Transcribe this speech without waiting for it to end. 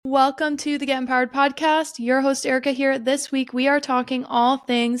Welcome to the Get Empowered podcast. Your host, Erica, here. This week, we are talking all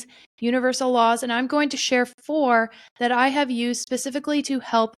things universal laws, and I'm going to share 4 that I have used specifically to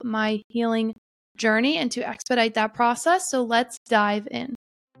help my healing journey and to expedite that process. So let's dive in.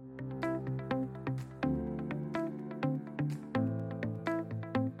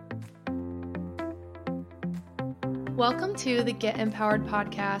 Welcome to the Get Empowered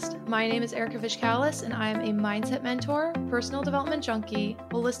podcast. My name is Erica Vishkalis, and I am a mindset mentor, personal development junkie,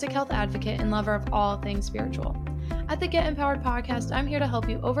 holistic health advocate, and lover of all things spiritual. At the Get Empowered podcast, I'm here to help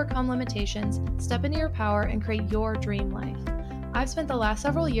you overcome limitations, step into your power, and create your dream life. I've spent the last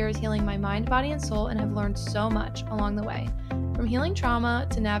several years healing my mind, body, and soul, and have learned so much along the way. From healing trauma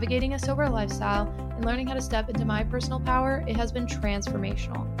to navigating a sober lifestyle and learning how to step into my personal power, it has been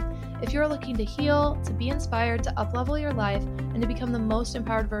transformational. If you're looking to heal, to be inspired, to uplevel your life, and to become the most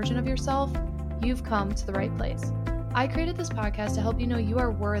empowered version of yourself, you've come to the right place. I created this podcast to help you know you are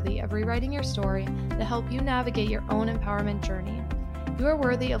worthy of rewriting your story, to help you navigate your own empowerment journey. You are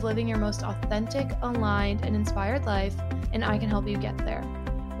worthy of living your most authentic, aligned, and inspired life, and I can help you get there.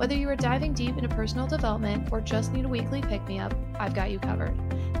 Whether you are diving deep into personal development or just need a weekly pick-me-up, I've got you covered.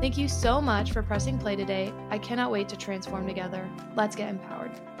 Thank you so much for pressing play today. I cannot wait to transform together. Let's get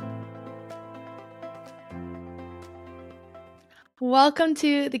empowered. Welcome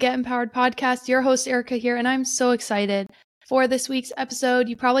to the Get Empowered podcast. Your host, Erica, here, and I'm so excited for this week's episode.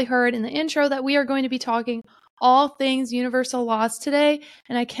 You probably heard in the intro that we are going to be talking all things universal laws today,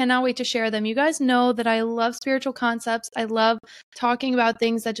 and I cannot wait to share them. You guys know that I love spiritual concepts. I love talking about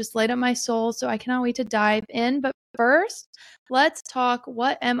things that just light up my soul, so I cannot wait to dive in. But first, let's talk,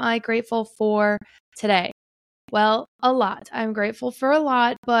 what am I grateful for today? Well, a lot. I'm grateful for a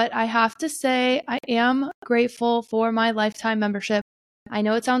lot, but I have to say I am grateful for my lifetime membership. I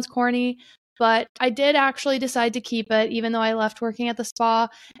know it sounds corny, but I did actually decide to keep it, even though I left working at the spa.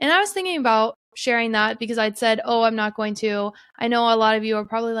 And I was thinking about sharing that because I'd said, I'm not going to. I know a lot of you are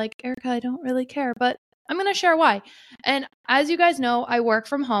probably like, Erica, I don't really care, but I'm going to share why. And as you guys know, I work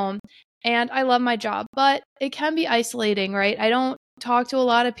from home and I love my job, but it can be isolating, right? I don't talk to a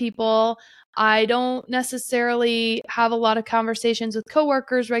lot of people. I don't necessarily have a lot of conversations with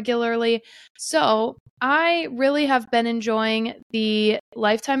coworkers regularly. So I really have been enjoying the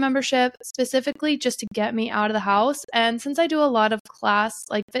lifetime membership specifically just to get me out of the house. And since I do a lot of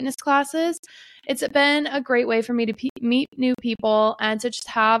fitness classes, it's been a great way for me to meet new people and to just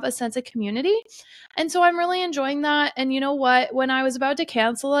have a sense of community. And so I'm really enjoying that. And you know what? When I was about to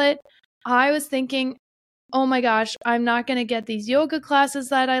cancel it, I was thinking, oh my gosh, I'm not going to get these yoga classes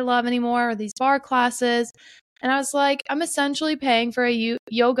that I love anymore, or these bar classes. And I was like, I'm essentially paying for a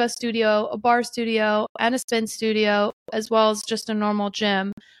yoga studio, a bar studio, and a spin studio, as well as just a normal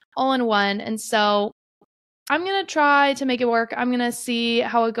gym all in one. And so I'm going to try to make it work. I'm going to see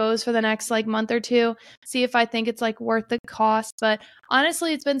how it goes for the next month or two, see if I think it's worth the cost. But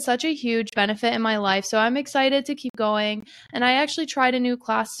honestly, it's been such a huge benefit in my life. So I'm excited to keep going. And I actually tried a new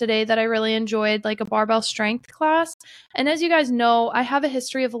class today that I really enjoyed, a barbell strength class. And as you guys know, I have a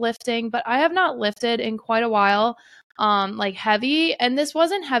history of lifting, but I have not lifted in quite a while. Heavy, and this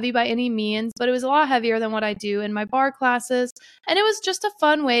wasn't heavy by any means, but it was a lot heavier than what I do in my bar classes. And it was just a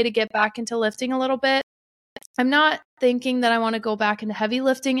fun way to get back into lifting a little bit. I'm not thinking that I want to go back into heavy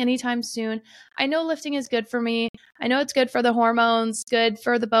lifting anytime soon. I know lifting is good for me. I know it's good for the hormones, good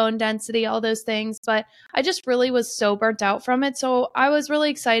for the bone density, all those things, but I just really was so burnt out from it. So I was really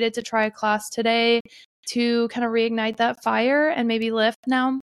excited to try a class today to kind of reignite that fire and maybe lift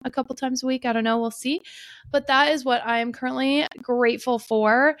now a couple times a week. I don't know. We'll see. But that is what I am currently grateful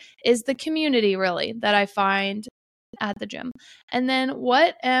for, is the community really that I find at the gym. And then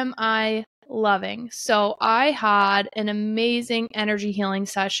what am I loving? So I had an amazing energy healing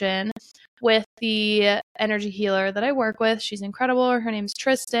session with the energy healer that I work with. She's incredible. Her name's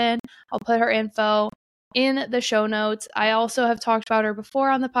Tristan. I'll put her info in the show notes. I also have talked about her before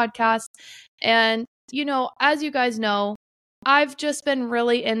on the podcast. And, as you guys know, I've just been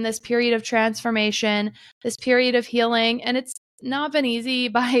really in this period of transformation, this period of healing, and it's not been easy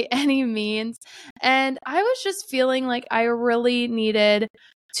by any means. And I was just feeling like I really needed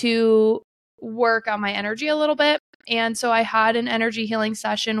to work on my energy a little bit. And so I had an energy healing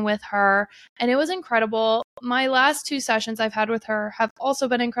session with her, and it was incredible. My last 2 sessions I've had with her have also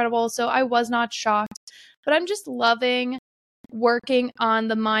been incredible. So I was not shocked, but I'm just loving working on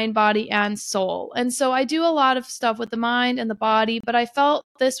the mind, body, and soul. And so I do a lot of stuff with the mind and the body, but I felt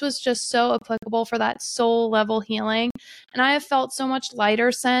this was just so applicable for that soul level healing. And I have felt so much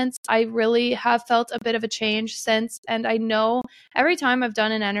lighter since. I really have felt a bit of a change since. And I know every time I've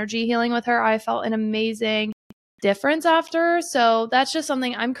done an energy healing with her, I felt an amazing difference after. So that's just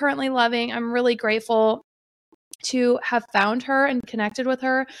something I'm currently loving. I'm really grateful to have found her and connected with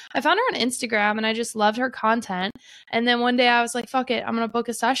her. I found her on Instagram and I just loved her content. And then one day I was like, fuck it, I'm going to book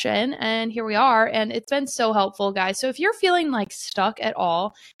a session. And here we are. And it's been so helpful, guys. So if you're feeling like stuck at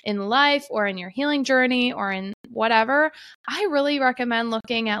all in life or in your healing journey or in whatever, I really recommend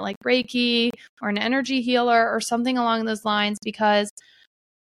looking at like Reiki or an energy healer or something along those lines, because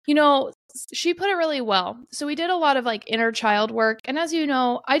she put it really well. So we did a lot of like inner child work. And as you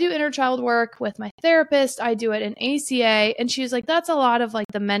know, I do inner child work with my therapist. I do it in ACA. And she's like, that's a lot of like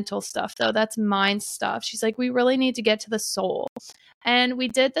the mental stuff, though. That's mind stuff. She's like, we really need to get to the soul. And we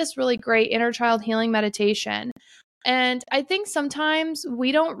did this really great inner child healing meditation. And I think sometimes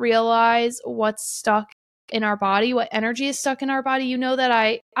we don't realize what's stuck in our body, what energy is stuck in our body. You know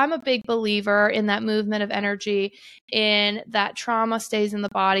that I'm a big believer in that movement of energy, in that trauma stays in the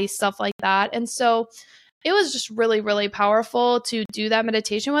body, stuff like that. And so it was just really, really powerful to do that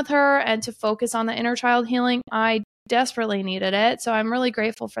meditation with her and to focus on the inner child healing. I desperately needed it. So I'm really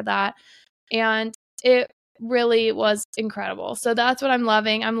grateful for that. And it really was incredible. So that's what I'm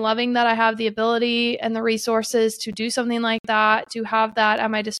loving. I'm loving that I have the ability and the resources to do something like that, to have that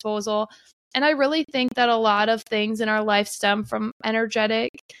at my disposal. And I really think that a lot of things in our life stem from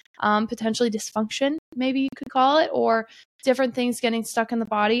energetic, potentially dysfunction, maybe you could call it, or different things getting stuck in the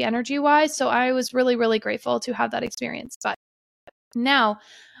body energy-wise. So I was really, really grateful to have that experience. But now,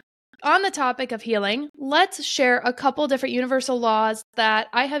 on the topic of healing, let's share a couple different universal laws that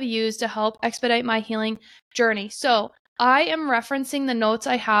I have used to help expedite my healing journey. So I am referencing the notes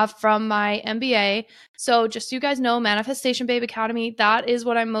I have from my MBA. So just so you guys know, Manifestation Babe Academy, that is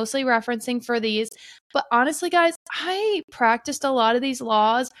what I'm mostly referencing for these. But honestly, guys, I practiced a lot of these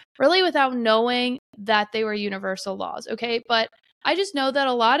laws really without knowing that they were universal laws, okay? But I just know that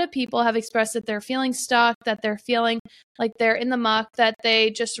a lot of people have expressed that they're feeling stuck, that they're feeling like they're in the muck, that they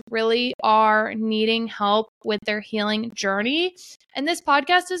just really are needing help with their healing journey. And this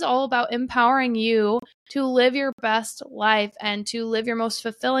podcast is all about empowering you to live your best life and to live your most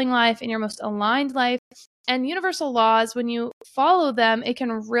fulfilling life and your most aligned life. And universal laws, when you follow them, it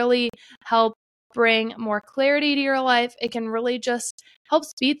can really help bring more clarity to your life. It can really just help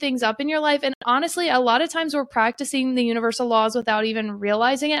speed things up in your life. And honestly, a lot of times we're practicing the universal laws without even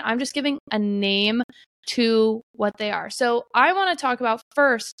realizing it. I'm just giving a name to what they are. So I want to talk about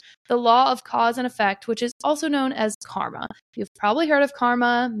first the law of cause and effect, which is also known as karma. You've probably heard of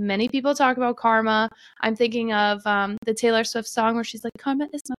karma. Many people talk about karma. I'm thinking of the Taylor Swift song where she's like, karma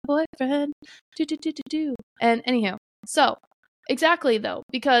is my boyfriend. Do, do, do, do, do. And anywho, so exactly though,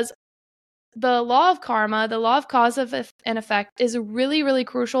 because the law of karma, the law of cause and effect, is really, really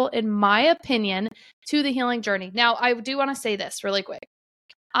crucial, in my opinion, to the healing journey. Now, I do want to say this really quick.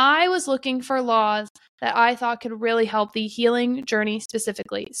 I was looking for laws that I thought could really help the healing journey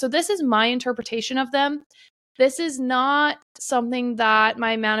specifically. So this is my interpretation of them. This is not something that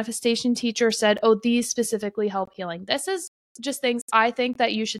my manifestation teacher said, oh, these specifically help healing. This is just things I think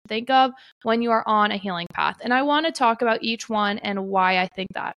that you should think of when you are on a healing path. And I want to talk about each one and why I think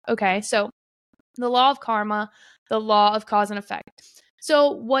that. Okay, so the law of karma, the law of cause and effect.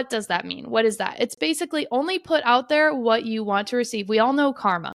 So what does that mean? What is that? It's basically only put out there what you want to receive. We all know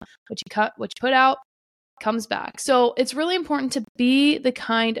karma. What you put out comes back. So it's really important to be the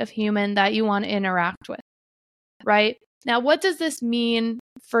kind of human that you want to interact with, right? Now, what does this mean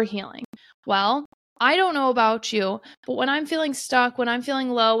for healing? Well, I don't know about you, but when I'm feeling stuck, when I'm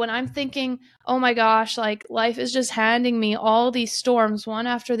feeling low, when I'm thinking, oh my gosh, like life is just handing me all these storms, one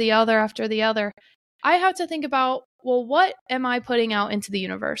after the other, I have to think about, well, what am I putting out into the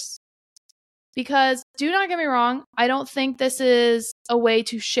universe? Because do not get me wrong, I don't think this is a way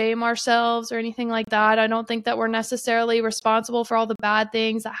to shame ourselves or anything like that. I don't think that we're necessarily responsible for all the bad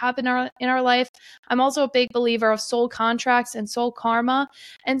things that happen in our life. I'm also a big believer of soul contracts and soul karma.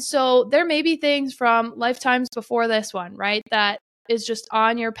 And so there may be things from lifetimes before this one, right, that is just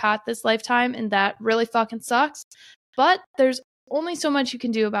on your path this lifetime and that really fucking sucks. But there's only so much you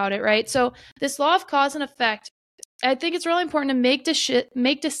can do about it, right? So this law of cause and effect, I think it's really important to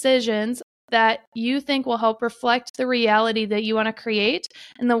make decisions that you think will help reflect the reality that you want to create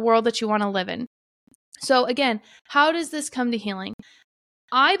and the world that you want to live in. So again, how does this come to healing?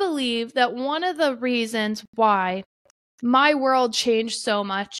 I believe that one of the reasons why my world changed so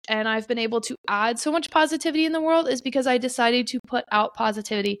much and I've been able to add so much positivity in the world is because I decided to put out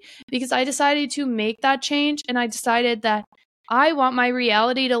positivity, because I decided to make that change, and I decided that I want my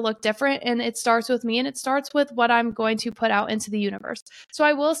reality to look different, and it starts with me, and it starts with what I'm going to put out into the universe. So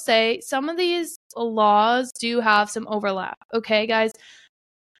I will say some of these laws do have some overlap. Okay, guys?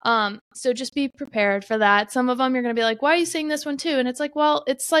 So just be prepared for that. Some of them you're going to be like, why are you saying this one too? And it's like, well,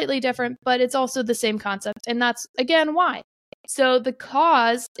 it's slightly different, but it's also the same concept. And that's, again, why. So the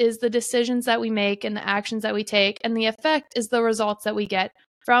cause is the decisions that we make and the actions that we take, and the effect is the results that we get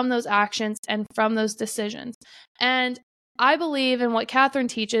from those actions and from those decisions. And I believe in what Catherine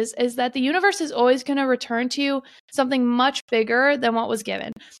teaches is that the universe is always going to return to you something much bigger than what was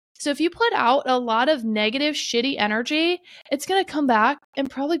given. So if you put out a lot of negative, shitty energy, it's going to come back and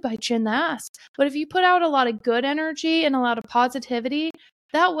probably bite you in the ass. But if you put out a lot of good energy and a lot of positivity,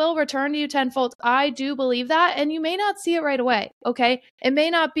 that will return to you tenfold. I do believe that. And you may not see it right away. Okay. It may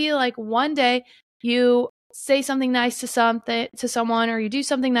not be like one day you say something nice to someone, or you do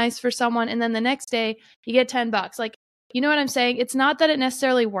something nice for someone, and then the next day you get $10. Like, you know what I'm saying? It's not that it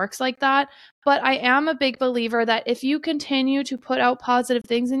necessarily works like that, but I am a big believer that if you continue to put out positive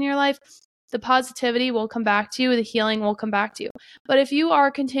things in your life, the positivity will come back to you, the healing will come back to you. But if you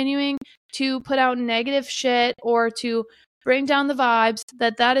are continuing to put out negative shit or to bring down the vibes,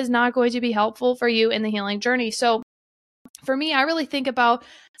 that is not going to be helpful for you in the healing journey. So for me, I really think about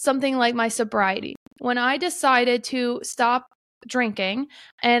something like my sobriety. When I decided to stop drinking,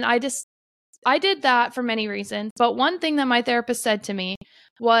 and I did that for many reasons, but one thing that my therapist said to me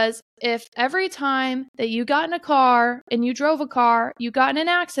was, if every time that you got in a car and you drove a car, you got in an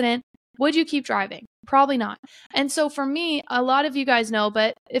accident, would you keep driving? Probably not. And so for me, a lot of you guys know,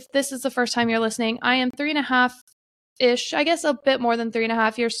 but if this is the first time you're listening, I am 3.5-ish, I guess a bit more than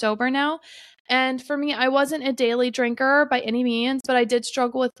 3.5 years sober now. And for me, I wasn't a daily drinker by any means, but I did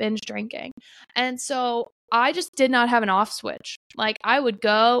struggle with binge drinking. And so I just did not have an off switch. Like, I would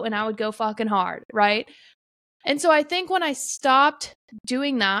go and I would go fucking hard, right? And so I think when I stopped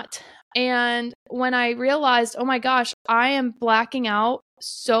doing that, and when I realized, oh my gosh, I am blacking out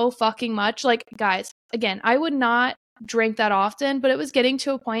so fucking much. Like, guys, again, I would not drink that often, but it was getting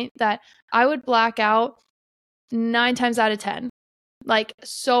to a point that I would black out 9 times out of 10. Like,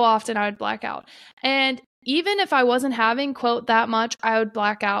 so often I would black out. And even if I wasn't having, quote, that much, I would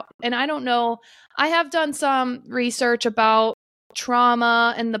black out. And I don't know, I have done some research about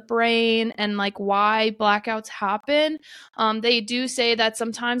trauma and the brain and like why blackouts happen. They do say that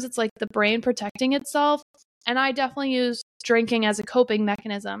sometimes it's like the brain protecting itself. And I definitely use drinking as a coping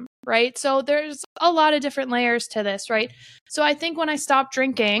mechanism, right? So there's a lot of different layers to this, right? So I think when I stopped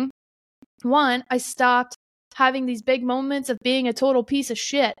drinking, one, I stopped having these big moments of being a total piece of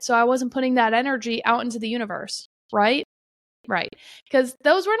shit. So I wasn't putting that energy out into the universe, right? Right. Because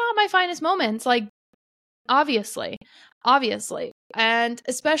those were not my finest moments, like, obviously. And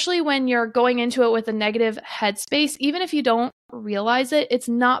especially when you're going into it with a negative headspace, even if you don't realize it, it's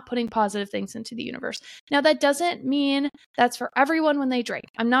not putting positive things into the universe. Now, that doesn't mean that's for everyone when they drink.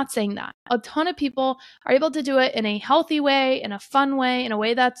 I'm not saying that. A ton of people are able to do it in a healthy way, in a fun way, in a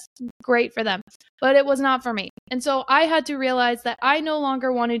way that's great for them. But it was not for me. And so I had to realize that I no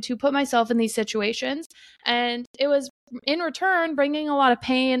longer wanted to put myself in these situations. And it was in return bringing a lot of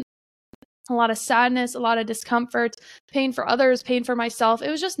pain, a lot of sadness, a lot of discomfort, pain for others, pain for myself. It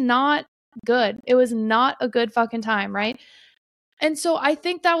was just not good. It was not a good fucking time, right? And so I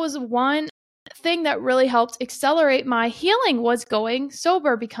think that was one thing that really helped accelerate my healing, was going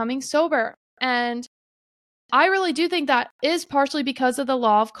sober, becoming sober. And I really do think that is partially because of the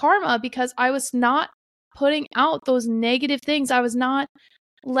law of karma, because I was not putting out those negative things. I was not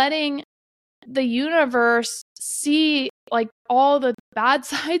letting the universe see like all the bad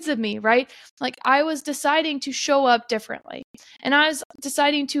sides of me, right? Like, I was deciding to show up differently, and I was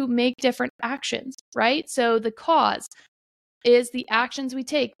deciding to make different actions, right? So the cause is the actions we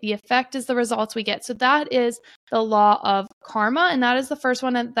take. The effect is the results we get. So that is the law of karma. And that is the first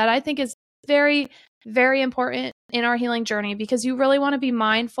one that I think is very, very important in our healing journey, because you really want to be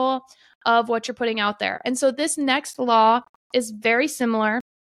mindful of what you're putting out there. And so this next law is very similar,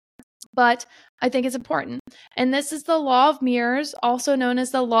 but I think it's important. And this is the law of mirrors, also known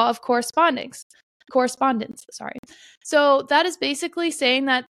as the law of correspondence. So that is basically saying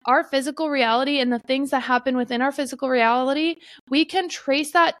that our physical reality and the things that happen within our physical reality, we can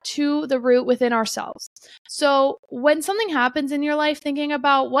trace that to the root within ourselves. So when something happens in your life, thinking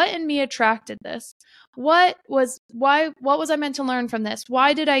about what in me attracted this, what was I meant to learn from this?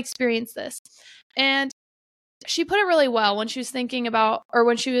 Why did I experience this? And she put it really well when she was thinking about, or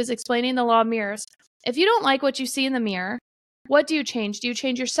when she was explaining the law of mirrors. If you don't like what you see in the mirror, what do you change? Do you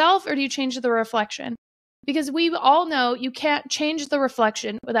change yourself, or do you change the reflection? Because we all know you can't change the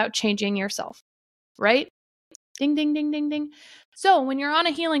reflection without changing yourself, right? Ding, ding, ding, ding, ding. So when you're on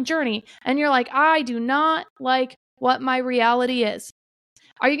a healing journey and you're like, I do not like what my reality is,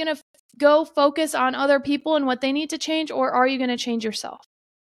 are you going to go focus on other people and what they need to change, or are you going to change yourself?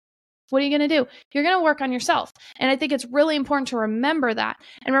 What are you going to do? You're going to work on yourself. And I think it's really important to remember that.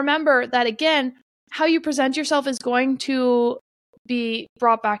 And remember that, again, how you present yourself is going to be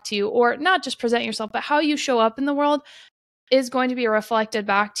brought back to you, or not just present yourself, but how you show up in the world is going to be reflected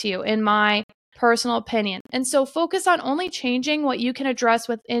back to you, in my personal opinion. And so focus on only changing what you can address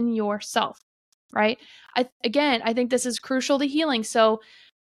within yourself, right? I think this is crucial to healing. So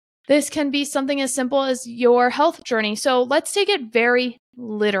this can be something as simple as your health journey. So let's take it very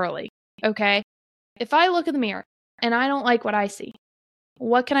literally, okay? If I look in the mirror and I don't like what I see,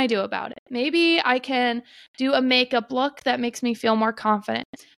 what can I do about it? Maybe I can do a makeup look that makes me feel more confident.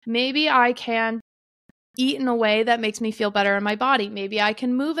 Maybe I can eat in a way that makes me feel better in my body. Maybe I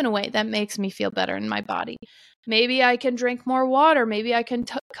can move in a way that makes me feel better in my body. Maybe I can drink more water. Maybe I can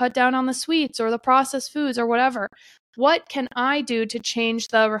cut down on the sweets or the processed foods or whatever. What can I do to change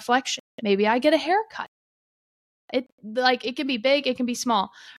the reflection? Maybe I get a haircut. It can be big, it can be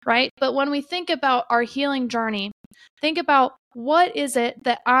small, right? But when we think about our healing journey, think about, what is it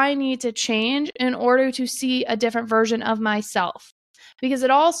that I need to change in order to see a different version of myself? Because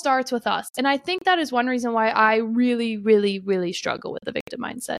it all starts with us. And I think that is one reason why I really, really, really struggle with the victim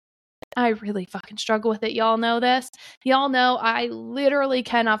mindset. I really fucking struggle with it. Y'all know this. Y'all know I literally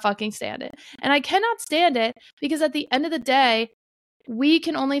cannot fucking stand it. And I cannot stand it because at the end of the day, we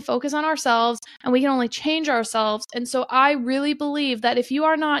can only focus on ourselves and we can only change ourselves. And so I really believe that if you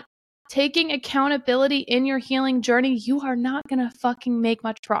are not taking accountability in your healing journey, you are not going to fucking make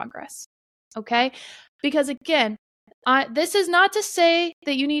much progress. Okay? Because again, this is not to say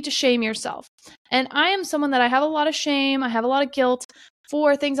that you need to shame yourself. And I am someone that I have a lot of shame. I have a lot of guilt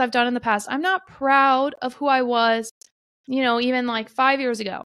for things I've done in the past. I'm not proud of who I was, even like 5 years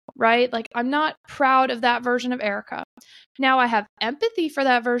ago, right? Like, I'm not proud of that version of Erica. Now I have empathy for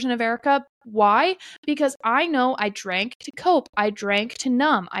that version of Erica. Why? Because I know I drank to cope. I drank to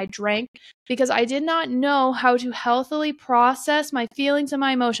numb. I drank because I did not know how to healthily process my feelings and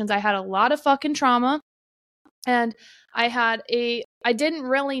my emotions. I had a lot of fucking trauma, and I didn't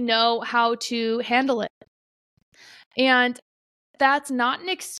really know how to handle it. And that's not an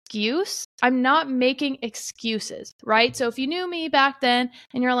excuse. I'm not making excuses, right? So if you knew me back then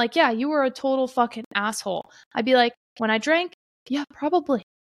and you're like, yeah, you were a total fucking asshole, I'd be like, when I drank, yeah, probably.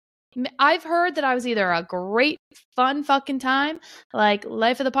 I've heard that I was either a great, fun fucking time, like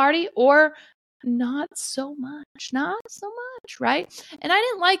life of the party, or not so much, right? And I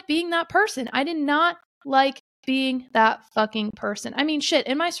didn't like being that person. I did not like being that fucking person. I mean, shit,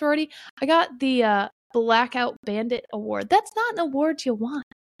 in my sorority, I got the Blackout Bandit Award. That's not an award you want.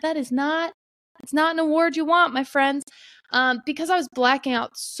 It's not an award you want, my friends, because I was blacking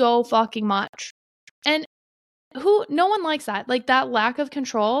out so fucking much. And no one likes that, like that lack of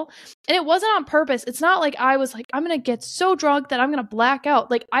control. And it wasn't on purpose. It's not like I was like, I'm going to get so drunk that I'm going to black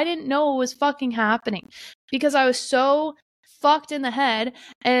out. Like, I didn't know what was fucking happening because I was so fucked in the head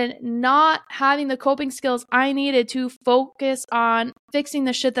and not having the coping skills I needed to focus on fixing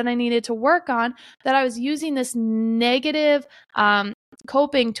the shit that I needed to work on, that I was using this negative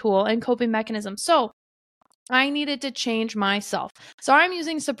coping tool and coping mechanism. So I needed to change myself. So I'm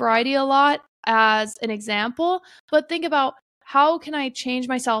using sobriety a lot as an example, but think about, how can I change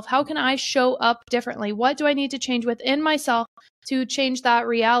myself? How can I show up differently? What do I need to change within myself to change that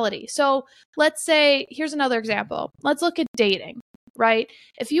reality? So let's say, here's another example. Let's look at dating, right?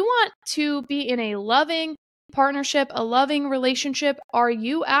 If you want to be in a loving partnership, a loving relationship, are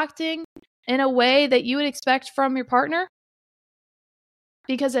you acting in a way that you would expect from your partner?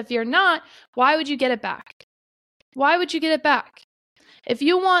 Because if you're not, why would you get it back? Why would you get it back? If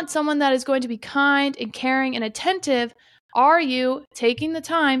you want someone that is going to be kind and caring and attentive, are you taking the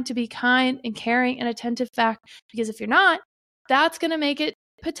time to be kind and caring and attentive back? Because if you're not, that's going to make it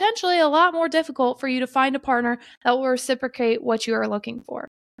potentially a lot more difficult for you to find a partner that will reciprocate what you are looking for,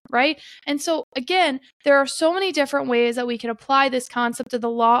 right? And so again, there are so many different ways that we can apply this concept of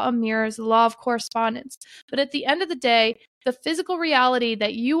the law of mirrors, the law of correspondence. But at the end of the day, the physical reality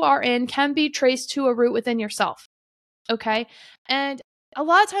that you are in can be traced to a root within yourself. Okay. And a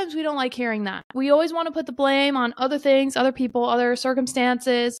lot of times we don't like hearing that. We always want to put the blame on other things, other people, other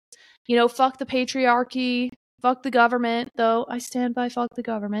circumstances. Fuck the patriarchy, fuck the government, though I stand by fuck the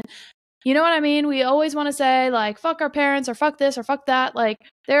government. You know what I mean? We always want to say, like, fuck our parents or fuck this or fuck that. Like,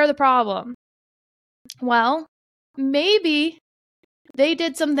 they're the problem. Well, maybe they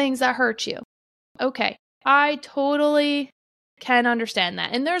did some things that hurt you. Okay. I totally can understand that.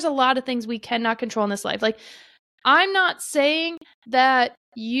 And there's a lot of things we cannot control in this life. Like, I'm not saying that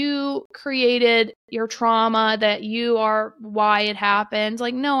you created your trauma, that you are why it happened.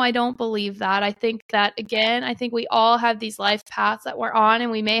 Like, no, I don't believe that. I think that, again, I think we all have these life paths that we're on,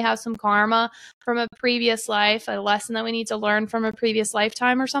 and we may have some karma from a previous life, a lesson that we need to learn from a previous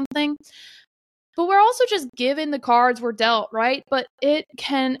lifetime or something. But we're also just given the cards we're dealt, right? But it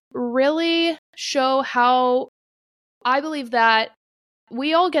can really show how I believe that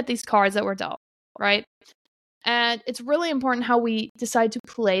we all get these cards that we're dealt, right? And it's really important how we decide to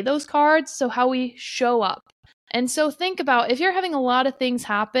play those cards, so how we show up. And so think about if you're having a lot of things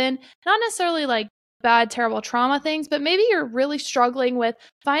happen, not necessarily like bad, terrible trauma things, but maybe you're really struggling with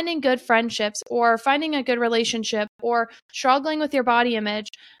finding good friendships or finding a good relationship or struggling with your body image.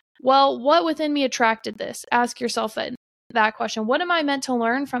 Well, what within me attracted this? Ask yourself that question. What am I meant to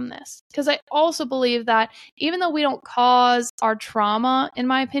learn from this? Because I also believe that even though we don't cause our trauma, in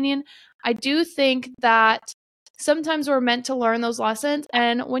my opinion, I do think that sometimes we're meant to learn those lessons.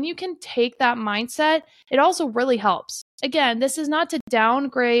 And when you can take that mindset, it also really helps. Again, this is not to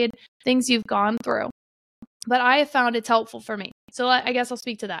downgrade things you've gone through, but I have found it's helpful for me. So I guess I'll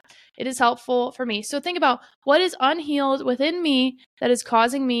speak to that. It is helpful for me. So think about what is unhealed within me that is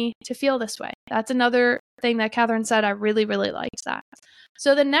causing me to feel this way. That's another thing that Catherine said. I really, really liked that.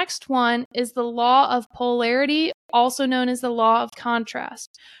 So the next one is the law of polarity, also known as the law of contrast,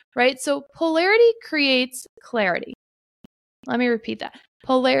 right? So polarity creates clarity. Let me repeat that.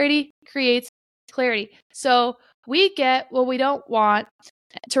 Polarity creates clarity. So we get what we don't want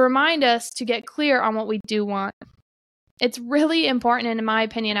to remind us to get clear on what we do want. It's really important, in my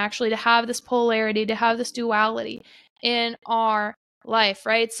opinion, actually, to have this polarity, to have this duality in our life,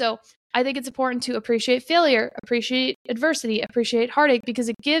 right? So I think it's important to appreciate failure, appreciate adversity, appreciate heartache, because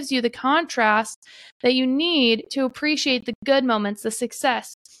it gives you the contrast that you need to appreciate the good moments, the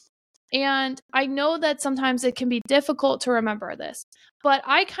success. And I know that sometimes it can be difficult to remember this, but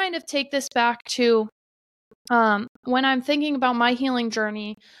I kind of take this back to when I'm thinking about my healing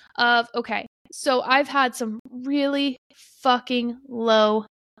journey of, okay, so I've had some really fucking low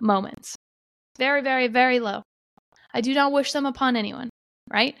moments. Very, very, very low. I do not wish them upon anyone,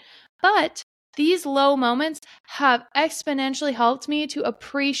 right? But these low moments have exponentially helped me to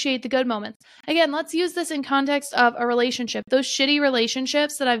appreciate the good moments. Again, let's use this in context of a relationship. Those shitty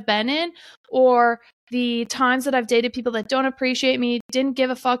relationships that I've been in, or the times that I've dated people that don't appreciate me, didn't give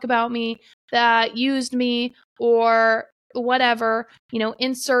a fuck about me, that used me, or whatever,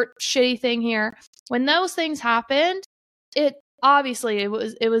 insert shitty thing here. When those things happened, it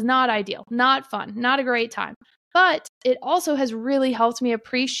was not ideal, not fun, not a great time. But it also has really helped me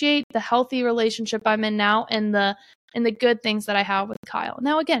appreciate the healthy relationship I'm in now and the good things that I have with Kyle.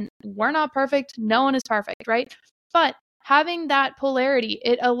 Now, again, we're not perfect. No one is perfect, right? But having that polarity,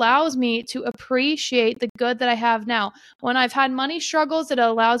 it allows me to appreciate the good that I have now. When I've had money struggles, it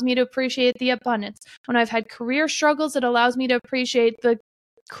allows me to appreciate the abundance. When I've had career struggles, it allows me to appreciate the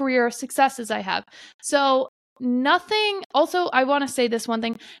career successes I have. So also, I want to say this one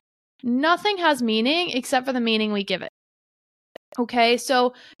thing. Nothing has meaning except for the meaning we give it. Okay,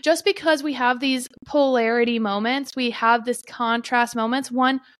 so just because we have these polarity moments, we have this contrast moments,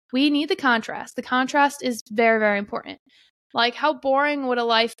 one, we need the contrast. The contrast is very, very important. Like, how boring would a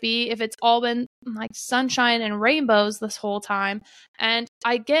life be if it's all been like sunshine and rainbows this whole time? And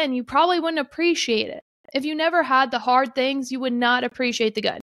again, you probably wouldn't appreciate it. If you never had the hard things, you would not appreciate the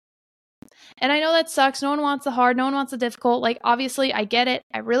good. And I know that sucks. No one wants the hard. No one wants the difficult. Like, obviously, I get it.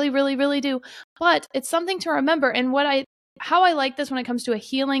 I really, really, really do. But it's something to remember. And how I like this when it comes to a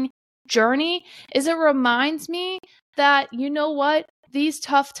healing journey is it reminds me that, you know what? These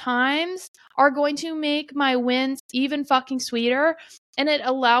tough times are going to make my wins even fucking sweeter. And it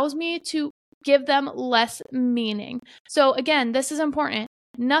allows me to give them less meaning. So again, this is important.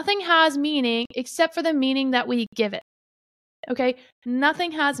 Nothing has meaning except for the meaning that we give it. Okay?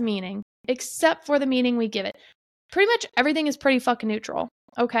 Nothing has meaning except for the meaning we give it. Pretty much everything is pretty fucking neutral.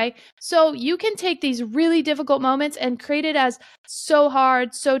 Okay? So you can take these really difficult moments and create it as so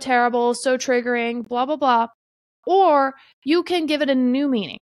hard, so terrible, so triggering, blah, blah, blah. Or you can give it a new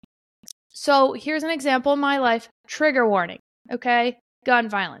meaning. So here's an example in my life. Trigger warning. Okay? Gun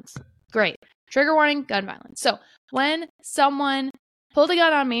violence. Great. Trigger warning, gun violence. So when someone pulled a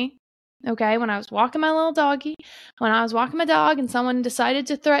gun on me, okay, when I was walking my little doggy, when I was walking my dog and someone decided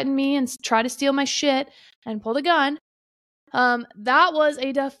to threaten me and try to steal my shit and pulled a gun, that was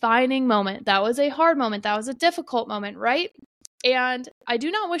a defining moment. That was a hard moment. That was a difficult moment, right? And I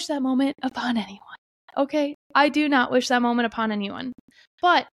do not wish that moment upon anyone. Okay? I do not wish that moment upon anyone.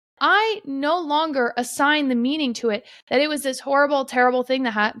 But I no longer assign the meaning to it that it was this horrible, terrible thing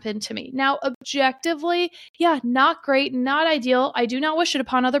that happened to me. Now, objectively, yeah, not great, not ideal. I do not wish it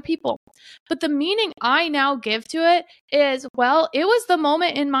upon other people. But the meaning I now give to it is, well, it was the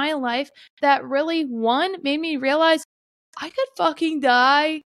moment in my life that really, one, made me realize I could fucking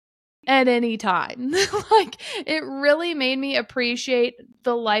die at any time. Like, it really made me appreciate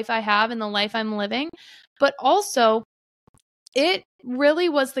the life I have and the life I'm living. But also, it really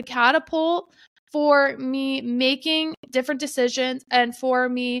was the catapult for me making different decisions and for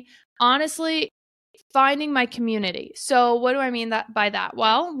me honestly finding my community. So what do I mean by that?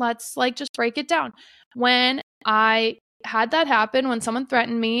 Well, let's just break it down. When I had that happen, when someone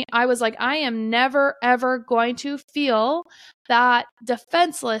threatened me, I was like, I am never, ever going to feel that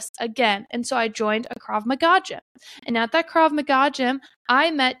defenseless again. And so I joined a Krav Maga gym. And at that Krav Maga gym,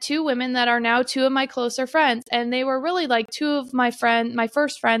 I met two women that are now two of my closer friends. And they were really like two of my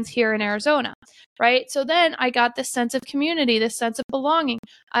first friends here in Arizona, right? So then I got this sense of community, this sense of belonging.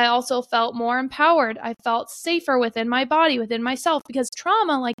 I also felt more empowered. I felt safer within my body, within myself, because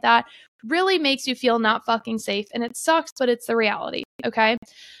trauma like that really makes you feel not fucking safe. And it sucks, but it's the reality. Okay.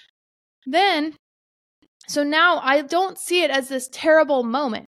 So now I don't see it as this terrible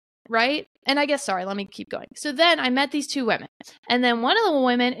moment, right? And I guess, sorry, let me keep going. So then I met these two women. And then one of the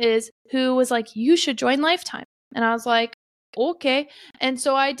women who was like, you should join Lifetime. And I was like, okay. And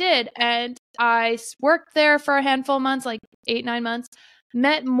so I did. And I worked there for a handful of months, like 8-9 months.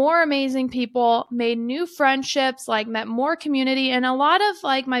 Met more amazing people, made new friendships, met more community, and a lot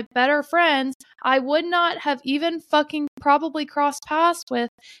of my better friends I would not have even fucking probably crossed paths with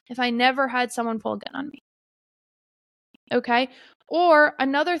if I never had someone pull a gun on me. Okay? Or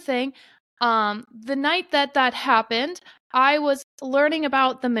another thing, the night that happened, I was learning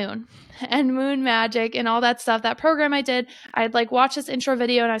about the moon and moon magic and all that stuff. That program I did, I had watched this intro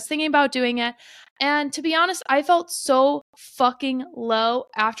video and I was thinking about doing it. And to be honest, I felt so fucking low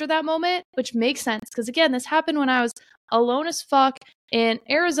after that moment, which makes sense because again, this happened when I was alone as fuck in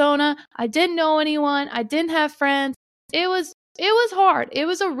Arizona. I didn't know anyone. I didn't have friends. It was hard. It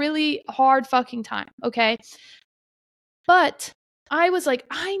was a really hard fucking time. Okay. But I was like,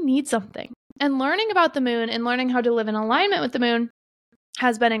 I need something. And learning about the moon and learning how to live in alignment with the moon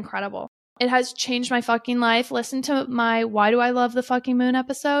has been incredible. It has changed my fucking life. Listen to my Why Do I Love the Fucking Moon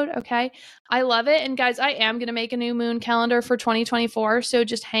episode, okay? I love it. And guys, I am going to make a new moon calendar for 2024, so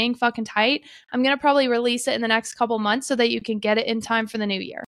just hang fucking tight. I'm going to probably release it in the next couple months so that you can get it in time for the new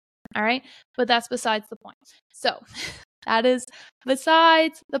year, all right? But that's besides the point. So that is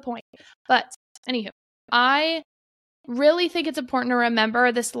besides the point. But anywho, I really think it's important to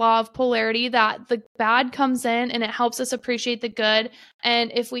remember this law of polarity, that the bad comes in and it helps us appreciate the good.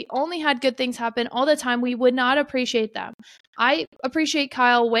 And if we only had good things happen all the time, we would not appreciate them. I appreciate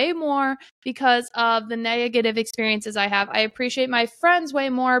Kyle way more because of the negative experiences I have. I appreciate my friends way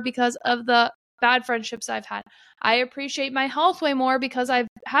more because of the bad friendships I've had. I appreciate my health way more because I've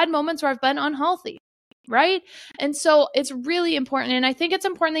had moments where I've been unhealthy. Right? And so it's really important. And I think it's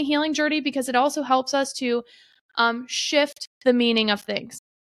important in the healing journey because it also helps us to shift the meaning of things.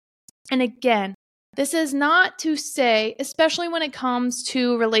 And again, this is not to say, especially when it comes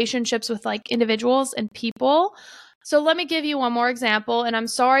to relationships with individuals and people. So let me give you one more example. And I'm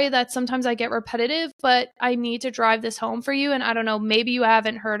sorry that sometimes I get repetitive, but I need to drive this home for you. And I don't know, maybe you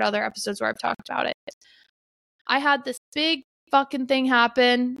haven't heard other episodes where I've talked about it. I had this big fucking thing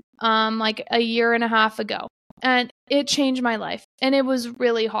happen a year and a half ago. And it changed my life. And it was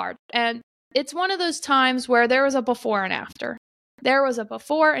really hard. And it's one of those times where there was a before and after. There was a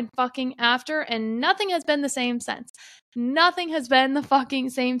before and fucking after, and nothing has been the same since. Nothing has been the fucking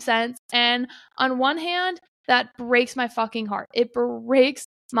same since. And on one hand, that breaks my fucking heart. It breaks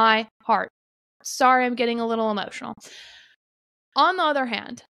my heart. Sorry, I'm getting a little emotional. On the other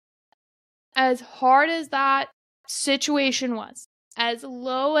hand, as hard as that situation was, as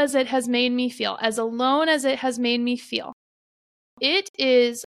low as it has made me feel, as alone as it has made me feel, it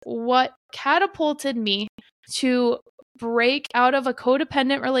is what catapulted me to break out of a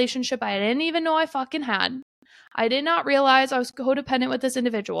codependent relationship I didn't even know I fucking had. I did not realize I was codependent with this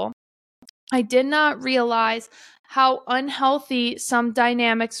individual. I did not realize how unhealthy some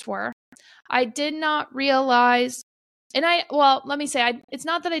dynamics were. I did not realize, let me say, it's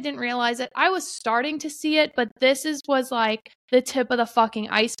not that I didn't realize it. I was starting to see it, but this was the tip of the fucking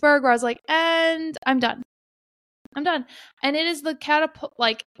iceberg where I was like, and I'm done. I'm done. And it is the catapult,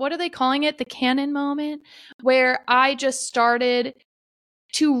 what are they calling it? The cannon moment, where I just started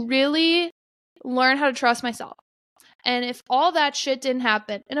to really learn how to trust myself. And if all that shit didn't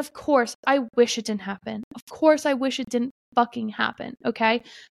happen, and of course, I wish it didn't happen. Of course, I wish it didn't fucking happen. Okay.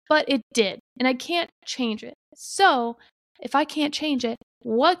 but it did, and I can't change it. So if I can't change it,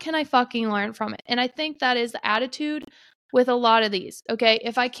 what can I fucking learn from it? And I think that is the attitude with a lot of these, okay?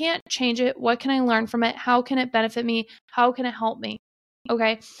 If I can't change it, what can I learn from it? How can it benefit me? How can it help me?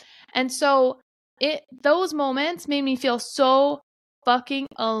 Okay? And so those moments made me feel so fucking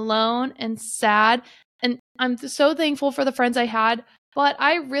alone and sad. And I'm so thankful for the friends I had, but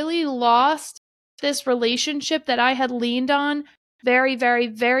I really lost this relationship that I had leaned on very, very,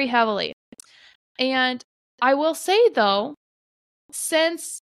 very heavily. And I will say though,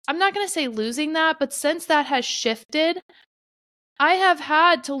 since I'm not going to say losing that, but since that has shifted, I have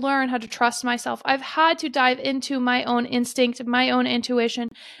had to learn how to trust myself. I've had to dive into my own instinct, my own intuition,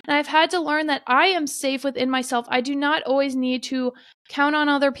 and I've had to learn that I am safe within myself. I do not always need to count on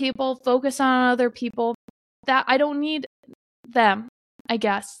other people, focus on other people, that I don't need them, I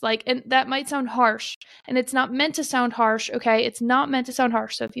guess. And that might sound harsh, and it's not meant to sound harsh, okay? It's not meant to sound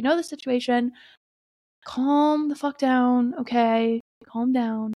harsh. So if you know the situation, calm the fuck down, okay? Calm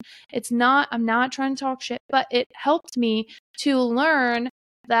down. I'm not trying to talk shit, but it helped me to learn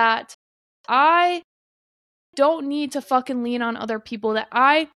that I don't need to fucking lean on other people, that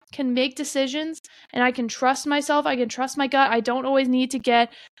I can make decisions and I can trust myself. I can trust my gut. I don't always need to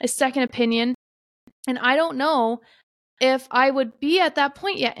get a second opinion. And I don't know if I would be at that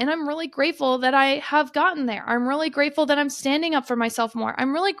point yet. And I'm really grateful that I have gotten there. I'm really grateful that I'm standing up for myself more.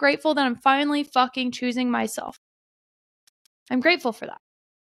 I'm really grateful that I'm finally fucking choosing myself. I'm grateful for that.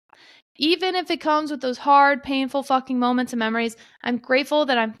 Even if it comes with those hard, painful fucking moments and memories, I'm grateful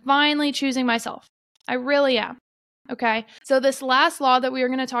that I'm finally choosing myself. I really am. Okay. So this last law that we are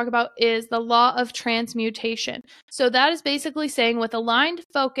going to talk about is the law of transmutation. So that is basically saying with aligned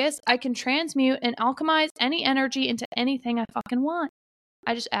focus, I can transmute and alchemize any energy into anything I fucking want.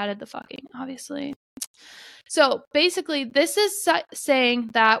 I just added the fucking, obviously. So basically, this is saying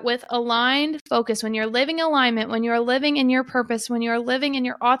that with aligned focus, when you're living alignment, when you're living in your purpose, when you're living in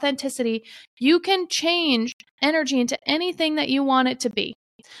your authenticity, you can change energy into anything that you want it to be.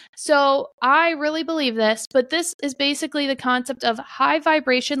 So I really believe this, but this is basically the concept of high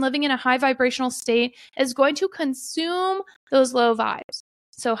vibration. Living in a high vibrational state is going to consume those low vibes.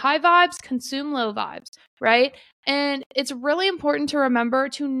 So high vibes consume low vibes, right? And it's really important to remember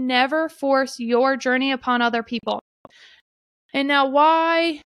to never force your journey upon other people. And now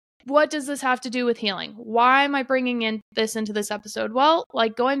what does this have to do with healing? Why am I bringing this into this episode? Well,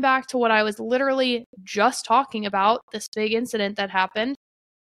 going back to what I was literally just talking about, this big incident that happened,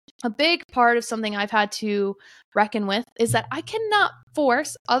 a big part of something I've had to reckon with is that I cannot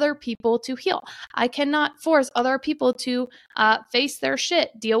force other people to heal. I cannot force other people to face their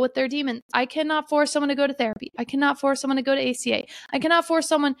shit, deal with their demons. I cannot force someone to go to therapy. I cannot force someone to go to ACA. I cannot force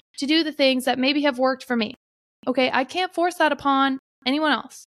someone to do the things that maybe have worked for me. Okay, I can't force that upon anyone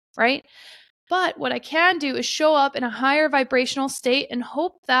else, right? But what I can do is show up in a higher vibrational state and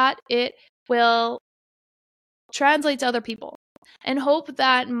hope that it will translate to other people, and hope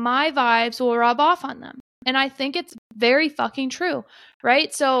that my vibes will rub off on them. And I think it's very fucking true,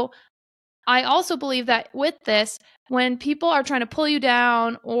 right? So I also believe that with this, when people are trying to pull you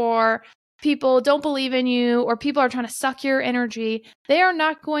down, or people don't believe in you, or people are trying to suck your energy, they are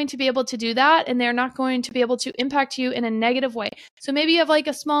not going to be able to do that, and they're not going to be able to impact you in a negative way. So maybe you have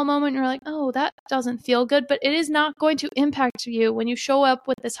a small moment and you're like, oh, that doesn't feel good, but it is not going to impact you when you show up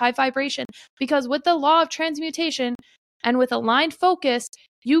with this high vibration, because with the law of transmutation and with aligned focus,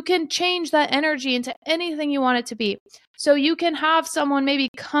 you can change that energy into anything you want it to be. So you can have someone maybe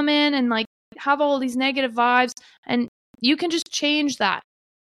come in and have all these negative vibes, and you can just change that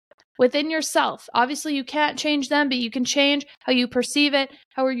within yourself. Obviously, you can't change them, but you can change how you perceive it,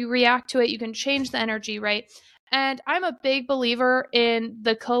 how you react to it. You can change the energy, right? And I'm a big believer in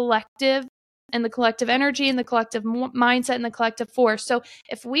the collective, and the collective energy, and the collective mindset, and the collective force. So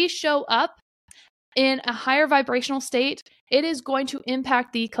if we show up in a higher vibrational state, it is going to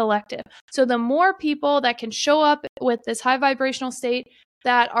impact the collective. So the more people that can show up with this high vibrational state,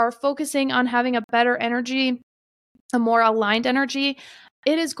 that are focusing on having a better energy, a more aligned energy,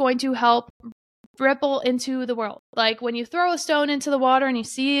 it is going to help ripple into the world. When you throw a stone into the water and you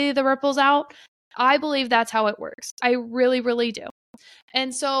see the ripples out, I believe that's how it works. I really, really do.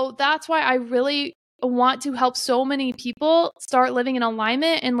 And so that's why I really want to help so many people start living in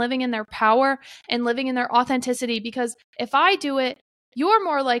alignment and living in their power and living in their authenticity, because if I do it, you're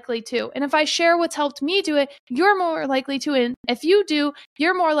more likely to. And if I share what's helped me do it, you're more likely to. And if you do,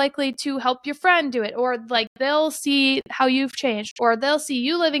 you're more likely to help your friend do it, or like they'll see how you've changed, or they'll see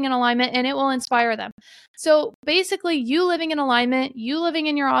you living in alignment and it will inspire them. So basically, you living in alignment, you living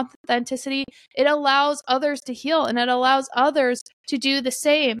in your authenticity, it allows others to heal and it allows others to do the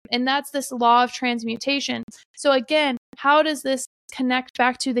same. And that's this law of transmutation. So again, how does this connect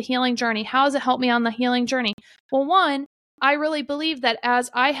back to the healing journey? How does it help me on the healing journey? Well, one, I really believe that as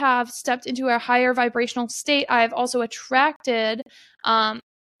I have stepped into a higher vibrational state, I have also attracted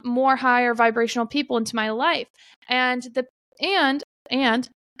more higher vibrational people into my life. And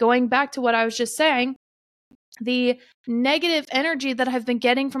going back to what I was just saying, the negative energy that I've been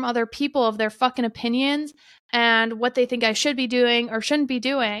getting from other people of their fucking opinions and what they think I should be doing or shouldn't be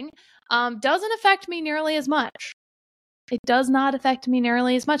doing doesn't affect me nearly as much. It does not affect me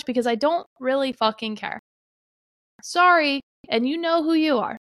nearly as much because I don't really fucking care. Sorry, and you know who you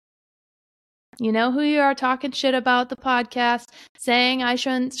are. You know who you are, talking shit about the podcast, saying I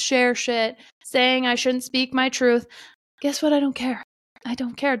shouldn't share shit, saying I shouldn't speak my truth. Guess what? I don't care. I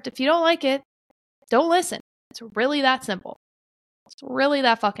don't care. If you don't like it, don't listen. It's really that simple. It's really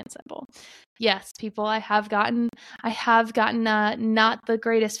that fucking simple. Yes, people, I have gotten not the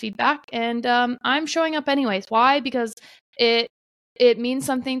greatest feedback, and I'm showing up anyways. Why? Because it means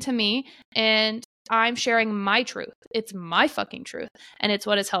something to me, and I'm sharing my truth. It's my fucking truth, and it's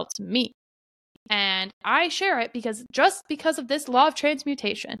what has helped me. And I share it because of this law of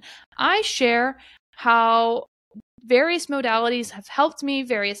transmutation. I share how various modalities have helped me,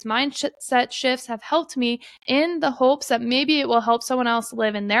 various mindset shifts have helped me in the hopes that maybe it will help someone else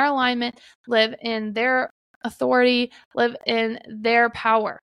live in their alignment, live in their authority, live in their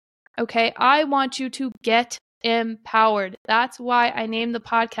power. Okay, I want you to get empowered. That's why I named the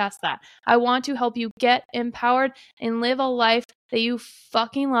podcast that. I want to help you get empowered and live a life that you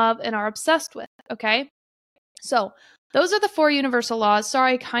fucking love and are obsessed with. Okay, so those are the 4 universal laws.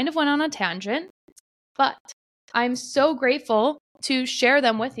 Sorry, I kind of went on a tangent, but I'm so grateful to share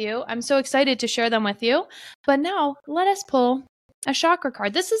them with you. I'm so excited to share them with you. But now let us pull a chakra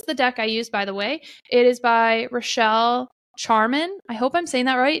card. This is the deck I use, by the way. It is by Rachel Charman. I hope I'm saying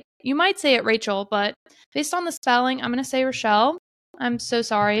that right. You might say it Rachel, but based on the spelling, I'm going to say Rochelle. I'm so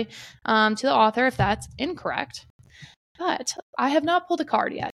sorry to the author if that's incorrect. But I have not pulled a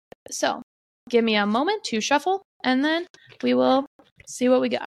card yet. So give me a moment to shuffle, and then we will see what we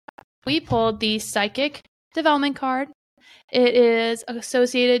got. We pulled the Psychic Development card. It is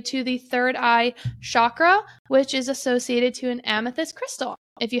associated to the third eye chakra, which is associated to an amethyst crystal.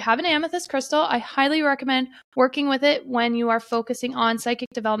 If you have an amethyst crystal, I highly recommend working with it when you are focusing on psychic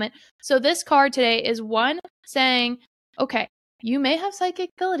development. So this card today is one saying, okay, you may have psychic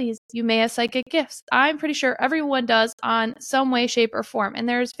abilities, you may have psychic gifts. I'm pretty sure everyone does on some way, shape, or form. And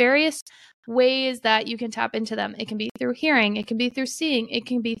there's various ways that you can tap into them. It can be through hearing, it can be through seeing, it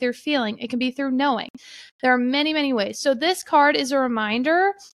can be through feeling, it can be through knowing. There are many, many ways. So this card is a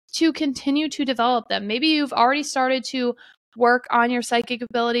reminder to continue to develop them. Maybe you've already started to work on your psychic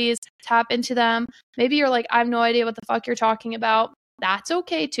abilities, tap into them. Maybe you're like, I have no idea what the fuck you're talking about. That's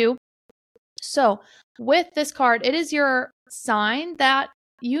okay too. So with this card, it is your sign that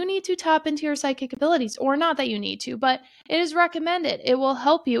you need to tap into your psychic abilities, or not that you need to, but it is recommended. It will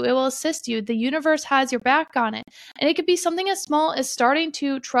help you. It will assist you. The universe has your back on it. And it could be something as small as starting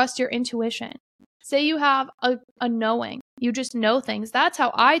to trust your intuition. Say you have a knowing. You just know things. That's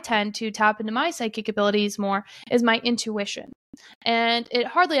how I tend to tap into my psychic abilities more, is my intuition. And it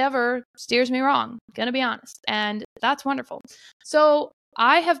hardly ever steers me wrong, gonna be honest. And that's wonderful. So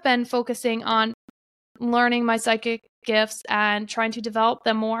I have been focusing on learning my psychic gifts and trying to develop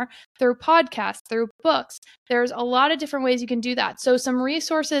them more through podcasts, through books. There's a lot of different ways you can do that. So some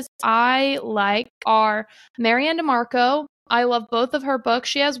resources I like are Marianne DeMarco. I love both of her books.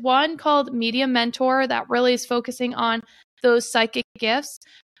 She has one called Medium Mentor that really is focusing on those psychic gifts.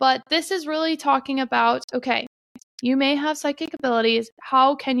 But this is really talking about, okay, you may have psychic abilities.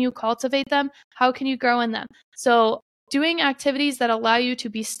 How can you cultivate them? How can you grow in them? So doing activities that allow you to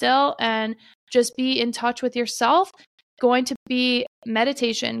be still and just be in touch with yourself, going to be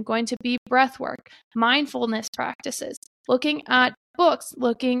meditation, going to be breath work, mindfulness practices, looking at books,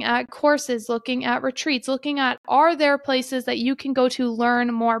 looking at courses, looking at retreats, looking at, are there places that you can go to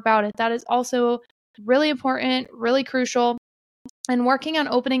learn more about it? That is also really important, really crucial. And working on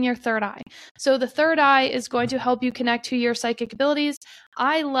opening your third eye. So the third eye is going to help you connect to your psychic abilities.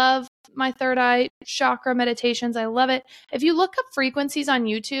 I love my third eye chakra meditations. I love it. If you look up frequencies on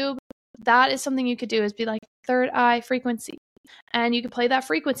YouTube, that is something you could do, is be like third eye frequency. And you can play that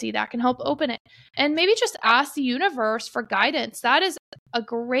frequency. That can help open it. And maybe just ask the universe for guidance. That is a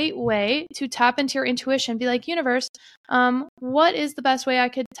great way to tap into your intuition. Be like, universe, what is the best way I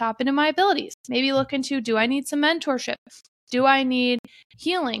could tap into my abilities? Maybe look into, do I need some mentorship? Do I need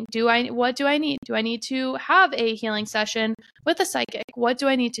healing? What do I need? Do I need to have a healing session with a psychic? What do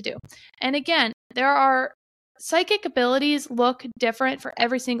I need to do? And again, psychic abilities look different for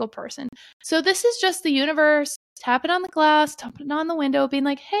every single person. So this is just the universe tapping on the glass, tapping on the window, being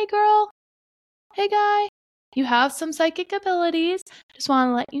like, hey girl, hey guy, you have some psychic abilities. Just want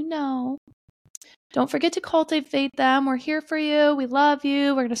to let you know. Don't forget to cultivate them. We're here for you. We love you.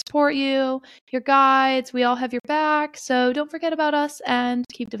 We're going to support you. Your guides. We all have your back. So don't forget about us and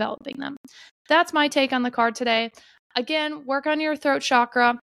keep developing them. That's my take on the card today. Again, work on your throat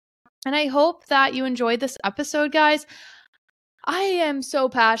chakra. And I hope that you enjoyed this episode, guys. I am so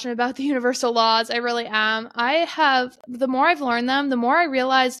passionate about the universal laws. I really am. The more I've learned them, the more I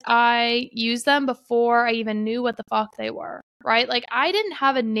realized I used them before I even knew what the fuck they were, right? Like, I didn't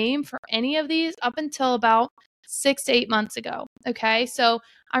have a name for any of these up until about 6 to 8 months ago. Okay. So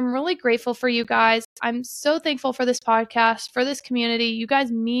I'm really grateful for you guys. I'm so thankful for this podcast, for this community. You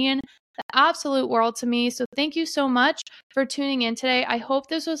guys mean the absolute world to me. So thank you so much for tuning in today. I hope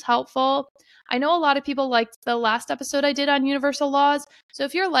this was helpful. I know a lot of people liked the last episode I did on universal laws. So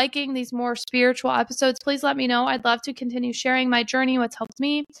if you're liking these more spiritual episodes, please let me know. I'd love to continue sharing my journey, what's helped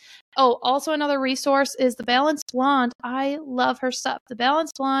me. Oh, also another resource is The Balanced Blonde. I love her stuff. The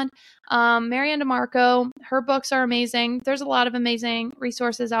Balanced Blonde, Marianne DeMarco, her books are amazing. There's a lot of amazing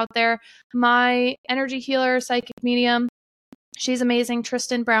resources out there. My energy healer, psychic medium, she's amazing.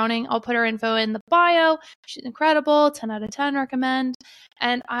 Tristan Browning. I'll put her info in the bio. She's incredible. 10 out of 10 recommend.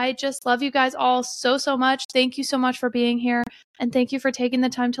 And I just love you guys all so, so much. Thank you so much for being here. And thank you for taking the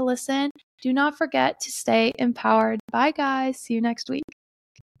time to listen. Do not forget to stay empowered. Bye, guys. See you next week.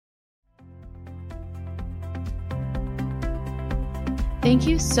 Thank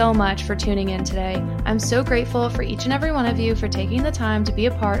you so much for tuning in today. I'm so grateful for each and every one of you for taking the time to be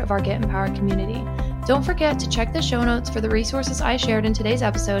a part of our Get Empowered community. Don't forget to check the show notes for the resources I shared in today's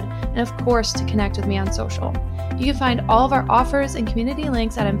episode, and of course, to connect with me on social. You can find all of our offers and community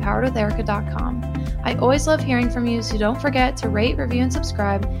links at empoweredwitherica.com. I always love hearing from you, so don't forget to rate, review, and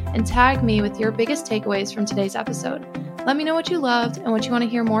subscribe, and tag me with your biggest takeaways from today's episode. Let me know what you loved and what you want to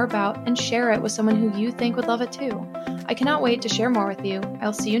hear more about, and share it with someone who you think would love it too. I cannot wait to share more with you.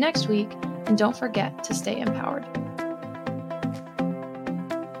 I'll see you next week, and don't forget to stay empowered.